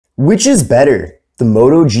Which is better, the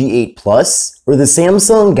Moto G8 Plus or the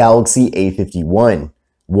Samsung Galaxy A51?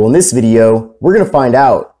 Well, in this video, we're going to find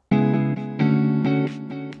out.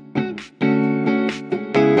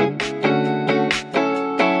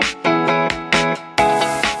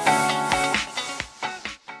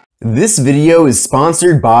 This video is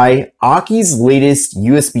sponsored by Aki's latest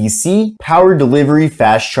USB-C power delivery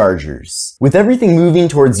fast chargers. With everything moving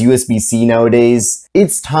towards USB-C nowadays,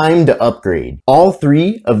 it's time to upgrade. All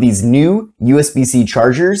three of these new USB-C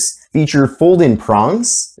chargers feature fold-in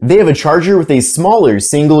prongs. They have a charger with a smaller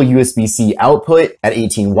single USB-C output at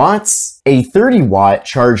 18 watts, a 30-watt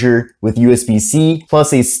charger with USB-C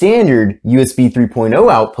plus a standard USB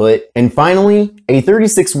 3.0 output, and finally, a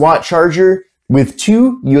 36-watt charger with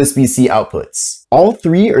two USB-C outputs. All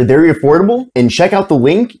three are very affordable, and check out the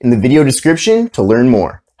link in the video description to learn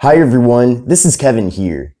more. Hi everyone, this is Kevin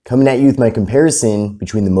here, coming at you with my comparison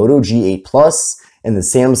between the Moto G8 Plus and the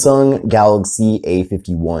Samsung Galaxy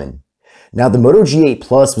A51. Now, the Moto G8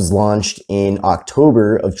 Plus was launched in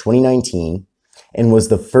October of 2019 and was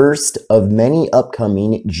the first of many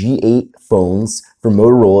upcoming G8 phones for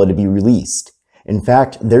Motorola to be released. In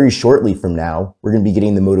fact, very shortly from now, we're going to be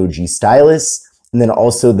getting the Moto G Stylus and then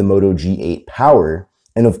also the Moto G8 Power.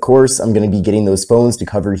 And of course, I'm going to be getting those phones to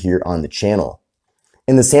cover here on the channel.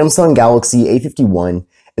 And the Samsung Galaxy A51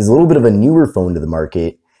 is a little bit of a newer phone to the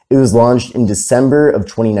market. It was launched in December of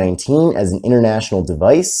 2019 as an international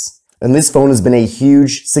device. And this phone has been a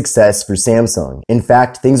huge success for Samsung. In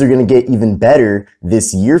fact, things are going to get even better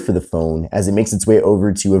this year for the phone as it makes its way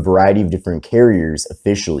over to a variety of different carriers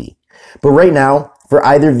officially. But right now, for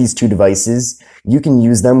either of these two devices, you can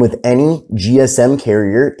use them with any GSM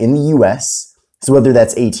carrier in the US. So whether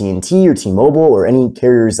that's AT&T or T-Mobile or any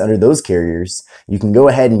carriers under those carriers, you can go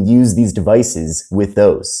ahead and use these devices with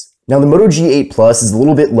those. Now, the Moto G8 Plus is a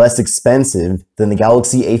little bit less expensive than the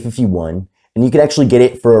Galaxy A51, and you can actually get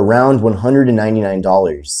it for around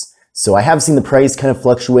 $199. So I have seen the price kind of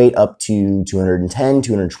fluctuate up to $210,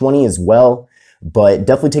 $220 as well. But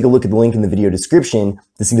definitely take a look at the link in the video description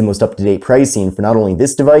to see the most up-to-date pricing for not only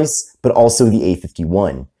this device, but also the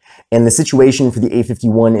A51. And the situation for the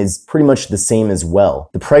A51 is pretty much the same as well.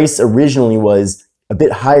 The price originally was a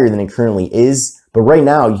bit higher than it currently is, but right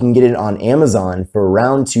now you can get it on Amazon for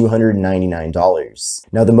around $299.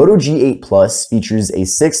 Now, the Moto G8 Plus features a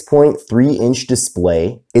 6.3-inch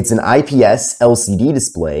display. It's an IPS LCD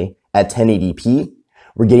display at 1080p.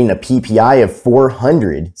 We're getting a PPI of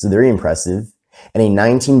 400, so very impressive, and a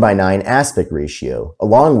 19:9 aspect ratio,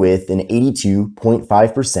 along with an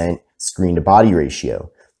 82.5% screen-to-body ratio.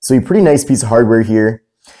 So a pretty nice piece of hardware here.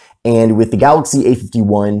 And with the Galaxy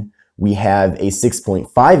A51, we have a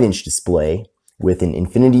 6.5-inch display with an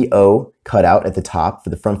Infinity O cutout at the top for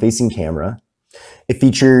the front-facing camera. It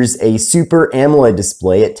features a Super AMOLED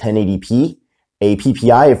display at 1080p, a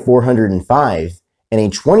PPI of 405, and a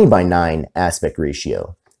 20:9 aspect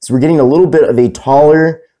ratio. So we're getting a little bit of a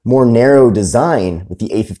taller, more narrow design with the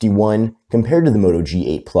A51 compared to the Moto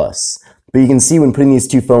G8 Plus. But you can see when putting these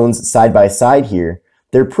two phones side by side here,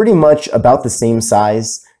 they're pretty much about the same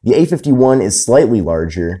size. The A51 is slightly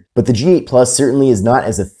larger, but the G8 Plus certainly is not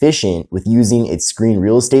as efficient with using its screen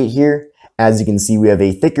real estate here. As you can see, we have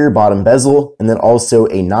a thicker bottom bezel and then also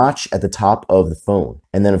a notch at the top of the phone.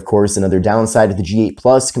 And then of course, another downside of the G8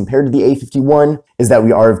 Plus compared to the A51 is that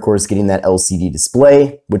we are of course getting that LCD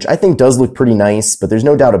display, which I think does look pretty nice, but there's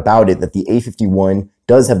no doubt about it that the A51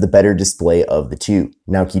 does have the better display of the two.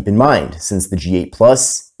 Now keep in mind, since the G8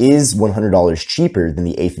 Plus is $100 cheaper than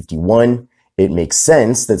the A51, it makes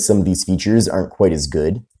sense that some of these features aren't quite as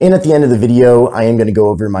good. And at the end of the video, I am going to go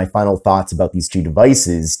over my final thoughts about these two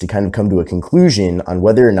devices to kind of come to a conclusion on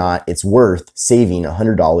whether or not it's worth saving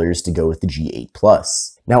 $100 to go with the G8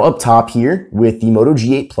 Plus. Now up top here, with the Moto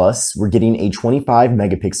G8 Plus, we're getting a 25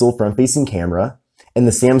 megapixel front-facing camera, and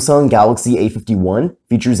the Samsung Galaxy A51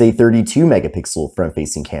 features a 32 megapixel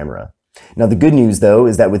front-facing camera. Now the good news though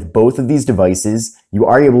is that with both of these devices, you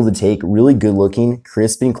are able to take really good looking,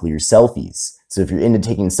 crisp and clear selfies. So if you're into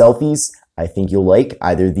taking selfies, I think you'll like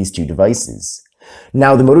either of these two devices.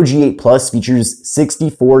 Now the Moto G8 Plus features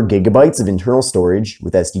 64 gigabytes of internal storage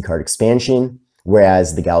with SD card expansion,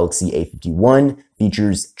 whereas the Galaxy A51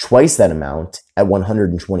 features twice that amount at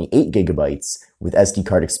 128 gigabytes with SD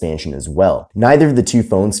card expansion as well. Neither of the two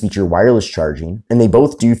phones feature wireless charging, and they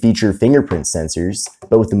both do feature fingerprint sensors,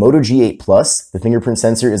 but with the Moto G8 Plus, the fingerprint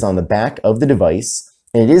sensor is on the back of the device,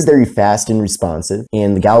 and it is very fast and responsive,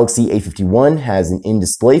 and the Galaxy A51 has an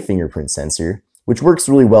in-display fingerprint sensor, which works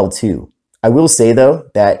really well too. I will say though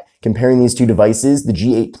that Comparing these two devices, the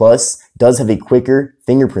G8 Plus does have a quicker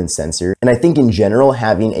fingerprint sensor, and I think in general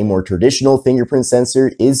having a more traditional fingerprint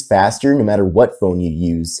sensor is faster no matter what phone you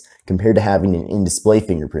use compared to having an in-display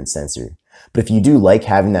fingerprint sensor. But if you do like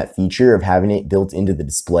having that feature of having it built into the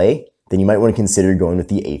display, then you might want to consider going with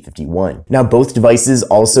the A51. Now, both devices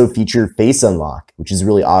also feature face unlock, which is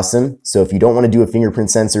really awesome. So if you don't want to do a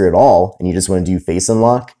fingerprint sensor at all and you just want to do face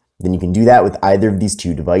unlock, then you can do that with either of these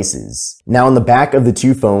two devices. Now on the back of the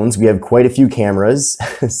two phones, we have quite a few cameras.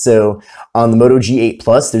 So on the Moto G8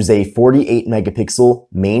 Plus, there's a 48 megapixel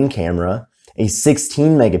main camera, a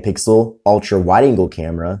 16 megapixel ultra wide angle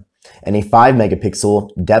camera, and a 5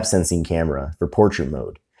 megapixel depth sensing camera for portrait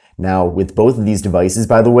mode. Now with both of these devices,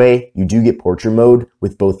 by the way, you do get portrait mode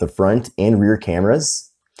with both the front and rear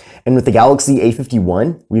cameras. And with the Galaxy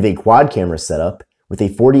A51, we have a quad camera setup with a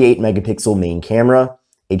 48 megapixel main camera,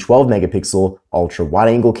 a 12 megapixel ultra wide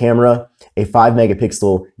angle camera, a 5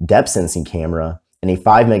 megapixel depth sensing camera, and a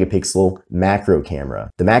 5 megapixel macro camera.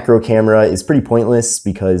 The macro camera is pretty pointless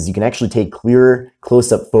because you can actually take clearer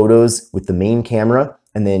close-up photos with the main camera,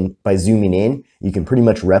 and then by zooming in, you can pretty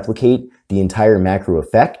much replicate the entire macro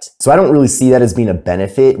effect. So I don't really see that as being a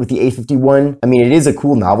benefit with the A51. I mean, it is a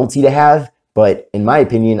cool novelty to have, but in my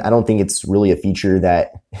opinion, I don't think it's really a feature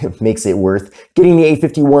that makes it worth getting the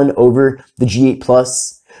A51 over the G8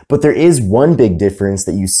 Plus. But there is one big difference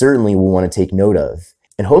that you certainly will want to take note of.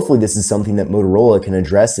 And hopefully this is something that Motorola can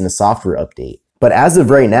address in a software update. But as of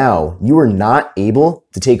right now, you are not able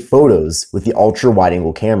to take photos with the ultra wide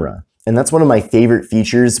angle camera. And that's one of my favorite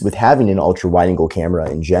features with having an ultra wide angle camera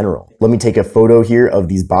in general. Let me take a photo here of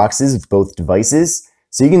these boxes with both devices.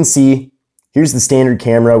 So you can see, here's the standard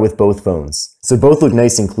camera with both phones. So both look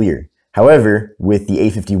nice and clear. However, with the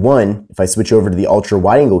A51, if I switch over to the ultra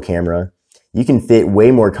wide angle camera, you can fit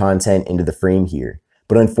way more content into the frame here.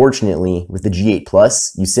 But unfortunately, with the G8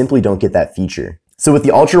 Plus, you simply don't get that feature. So with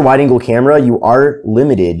the ultra wide angle camera, you are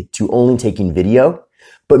limited to only taking video,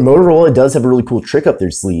 but Motorola does have a really cool trick up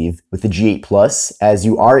their sleeve with the G8 Plus, as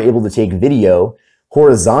you are able to take video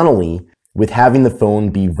horizontally with having the phone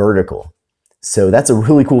be vertical. So that's a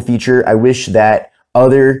really cool feature. I wish that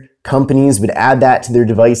other companies would add that to their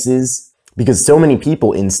devices, because so many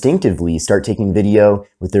people instinctively start taking video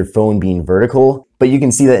with their phone being vertical. But you can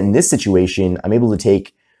see that in this situation, I'm able to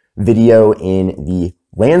take video in the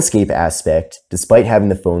landscape aspect despite having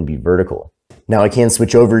the phone be vertical. Now I can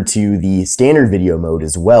switch over to the standard video mode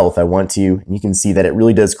as well if I want to, and you can see that it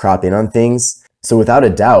really does crop in on things. So without a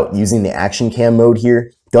doubt, using the action cam mode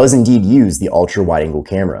here does indeed use the ultra wide angle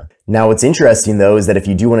camera. Now what's interesting though is that if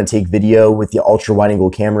you do want to take video with the ultra wide angle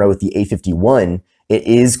camera with the A51, it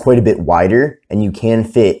is quite a bit wider and you can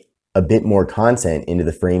fit a bit more content into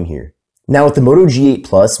the frame here. Now with the Moto G8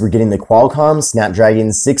 Plus, we're getting the Qualcomm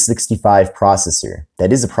Snapdragon 665 processor.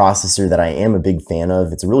 That is a processor that I am a big fan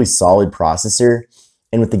of. It's a really solid processor.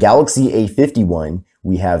 And with the Galaxy A51,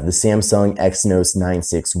 we have the Samsung Exynos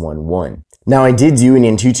 9611. Now I did do an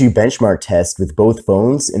Antutu benchmark test with both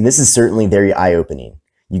phones, and this is certainly very eye-opening.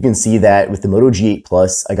 You can see that with the Moto G8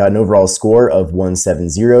 Plus, I got an overall score of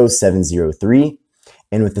 170,703.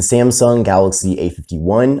 And with the Samsung Galaxy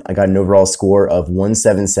A51, I got an overall score of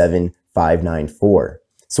 177,594.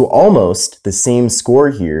 So almost the same score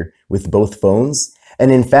here with both phones.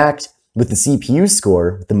 And in fact, with the CPU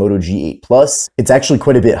score, with the Moto G8 Plus, it's actually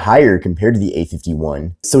quite a bit higher compared to the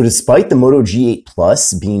A51. So despite the Moto G8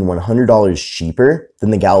 Plus being $100 cheaper than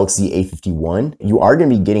the Galaxy A51, you are going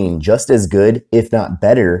to be getting just as good, if not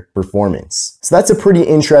better, performance. So that's a pretty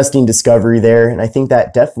interesting discovery there, and I think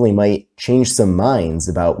that definitely might change some minds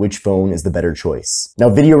about which phone is the better choice. Now,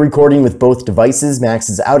 video recording with both devices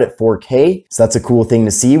maxes out at 4K, so that's a cool thing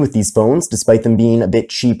to see with these phones. Despite them being a bit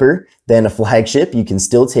cheaper than a flagship, you can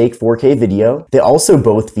still take 4K video. They also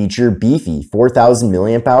both feature beefy 4,000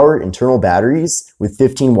 milliamp hour internal batteries with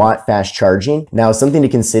 15-watt fast charging. Now, something to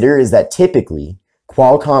consider is that typically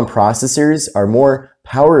Qualcomm processors are more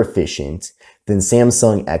power efficient than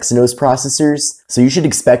Samsung Exynos processors, so you should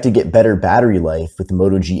expect to get better battery life with the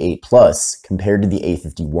Moto G8 Plus compared to the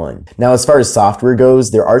A51. Now, as far as software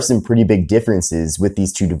goes, there are some pretty big differences with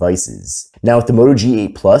these two devices. Now, with the Moto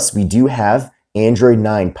G8 Plus, we do have Android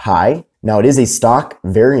 9 Pie. Now, it is a stock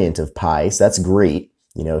variant of Pie, so that's great.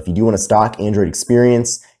 You know, if you do want a stock Android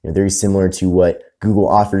experience, very similar to what Google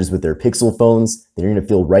offers with their Pixel phones, then you're going to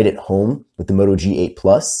feel right at home with the Moto G8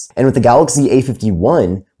 Plus. And with the Galaxy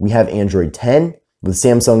A51, we have Android 10 with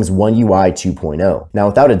Samsung's One UI 2.0. Now,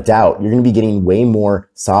 without a doubt, you're going to be getting way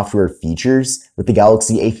more software features with the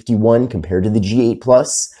Galaxy A51 compared to the G8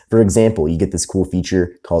 Plus. For example, you get this cool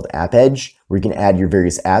feature called App Edge, where you can add your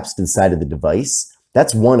various apps to the side of the device.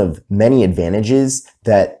 That's one of many advantages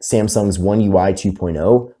that Samsung's One UI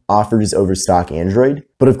 2.0 offers over stock Android.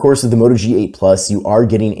 But of course, with the Moto G8 Plus, you are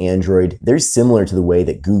getting Android very similar to the way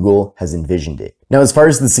that Google has envisioned it. Now, as far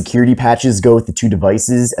as the security patches go with the two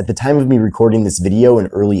devices, at the time of me recording this video in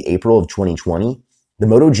early April of 2020, the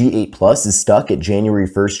Moto G8 Plus is stuck at January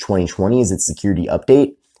 1st, 2020 as its security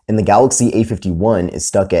update, and the Galaxy A51 is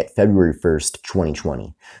stuck at February 1st,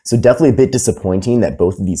 2020. So definitely a bit disappointing that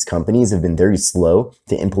both of these companies have been very slow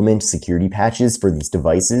to implement security patches for these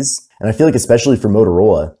devices. And I feel like especially for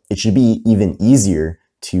Motorola, it should be even easier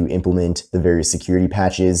to implement the various security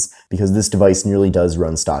patches because this device nearly does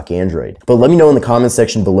run stock Android. But let me know in the comments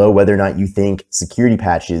section below whether or not you think security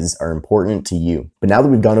patches are important to you. But now that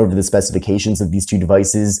we've gone over the specifications of these two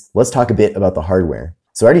devices, let's talk a bit about the hardware.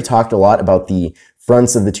 So I already talked a lot about the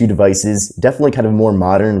fronts of the two devices, definitely kind of a more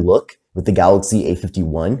modern look with the Galaxy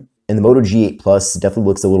A51. And the Moto G8 Plus definitely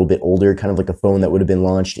looks a little bit older, kind of like a phone that would have been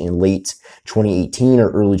launched in late 2018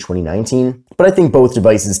 or early 2019. But I think both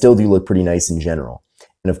devices still do look pretty nice in general.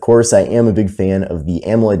 And of course, I am a big fan of the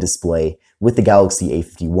AMOLED display with the Galaxy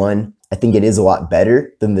A51. I think it is a lot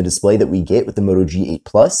better than the display that we get with the Moto G8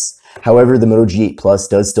 Plus. However, the Moto G8 Plus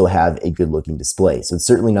does still have a good looking display, so it's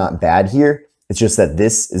certainly not bad here. It's just that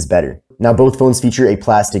this is better. Now, both phones feature a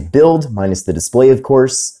plastic build, minus the display, of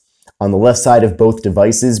course. On the left side of both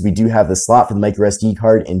devices, we do have the slot for the microSD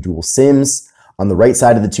card and dual SIMs. On the right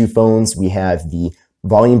side of the two phones, we have the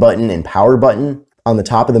volume button and power button. On the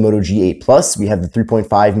top of the Moto G8 Plus, we have the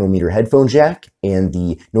 3.5mm headphone jack and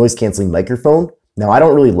the noise-canceling microphone. Now, I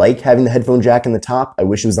don't really like having the headphone jack in the top. I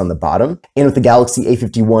wish it was on the bottom. And with the Galaxy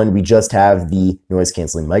A51, we just have the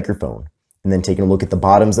noise-canceling microphone. And then taking a look at the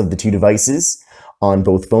bottoms of the two devices, on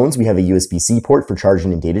both phones, we have a USB-C port for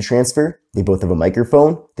charging and data transfer. They both have a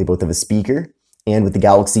microphone, they both have a speaker, and with the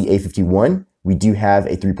Galaxy A51, we do have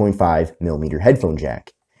a 3.5mm headphone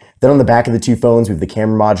jack. Then on the back of the two phones, we have the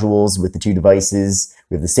camera modules with the two devices,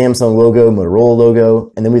 we have the Samsung logo, Motorola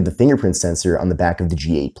logo, and then we have the fingerprint sensor on the back of the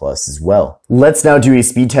G8 Plus as well. Let's now do a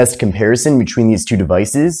speed test comparison between these two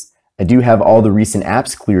devices. I do have all the recent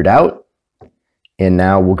apps cleared out, and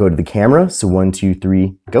now we'll go to the camera. So 1, 2,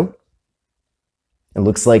 3, go. It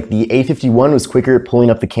looks like the A51 was quicker at pulling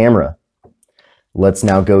up the camera. Let's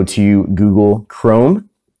now go to Google Chrome.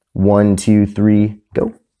 1, 2, 3,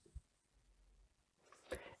 go.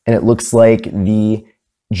 And it looks like the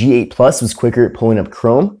G8 Plus was quicker at pulling up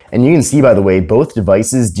Chrome. And you can see, by the way, both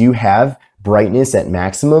devices do have brightness at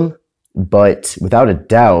maximum, but without a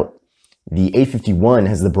doubt, the A51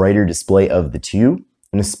 has the brighter display of the two.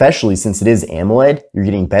 And especially since it is AMOLED, you're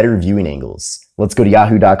getting better viewing angles. Let's go to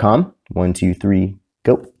yahoo.com. 1, 2, 3,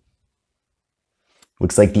 go.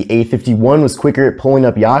 Looks like the A51 was quicker at pulling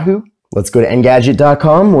up Yahoo. Let's go to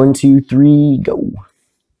Engadget.com. 1, 2, 3, go.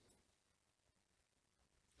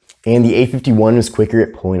 And the A51 was quicker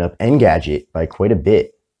at pulling up Engadget by quite a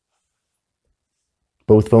bit.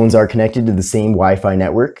 Both phones are connected to the same Wi-Fi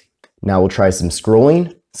network. Now we'll try some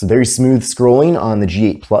scrolling. So very smooth scrolling on the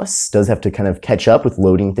G8 Plus. Does have to kind of catch up with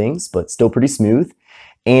loading things, but still pretty smooth.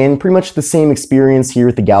 And pretty much the same experience here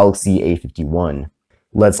with the Galaxy A51.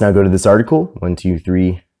 Let's now go to this article. 1, 2,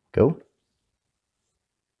 3, go.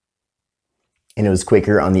 And it was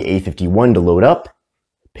quicker on the A51 to load up.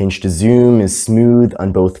 Pinch to zoom is smooth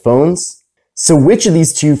on both phones. So which of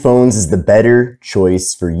these two phones is the better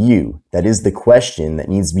choice for you? That is the question that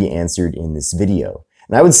needs to be answered in this video.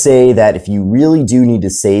 And I would say that if you really do need to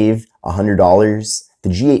save $100, the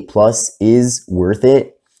G8 Plus is worth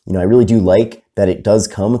it. You know, I really do like that it does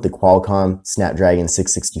come with the Qualcomm Snapdragon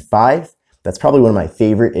 665. That's probably one of my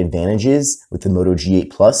favorite advantages with the Moto G8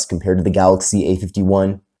 Plus compared to the Galaxy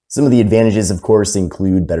A51. Some of the advantages, of course,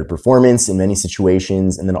 include better performance in many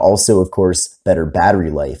situations, and then also, of course, better battery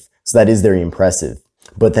life. So that is very impressive.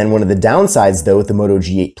 But then one of the downsides, though, with the Moto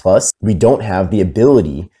G8 Plus, we don't have the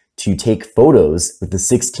ability to take photos with the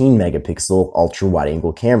 16 megapixel ultra wide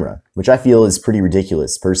angle camera, which I feel is pretty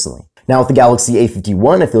ridiculous personally. Now with the Galaxy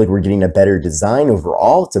A51, I feel like we're getting a better design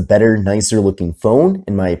overall. It's a better, nicer looking phone,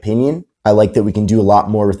 in my opinion. I like that we can do a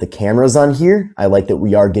lot more with the cameras on here. I like that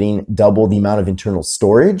we are getting double the amount of internal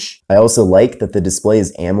storage. I also like that the display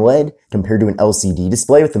is AMOLED compared to an LCD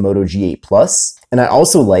display with the Moto G8 Plus. And I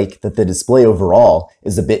also like that the display overall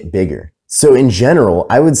is a bit bigger. So in general,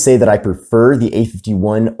 I would say that I prefer the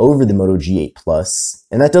A51 over the Moto G8 Plus.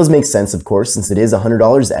 And that does make sense, of course, since it is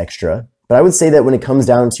 $100 extra. But I would say that when it comes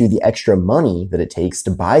down to the extra money that it takes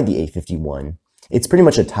to buy the A51, it's pretty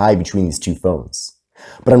much a tie between these two phones.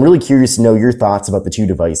 But I'm really curious to know your thoughts about the two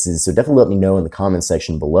devices, so definitely let me know in the comments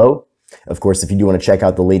section below. Of course, if you do want to check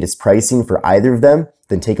out the latest pricing for either of them,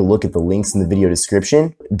 then take a look at the links in the video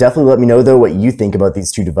description. Definitely let me know though what you think about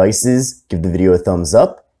these two devices. Give the video a thumbs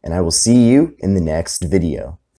up, and I will see you in the next video.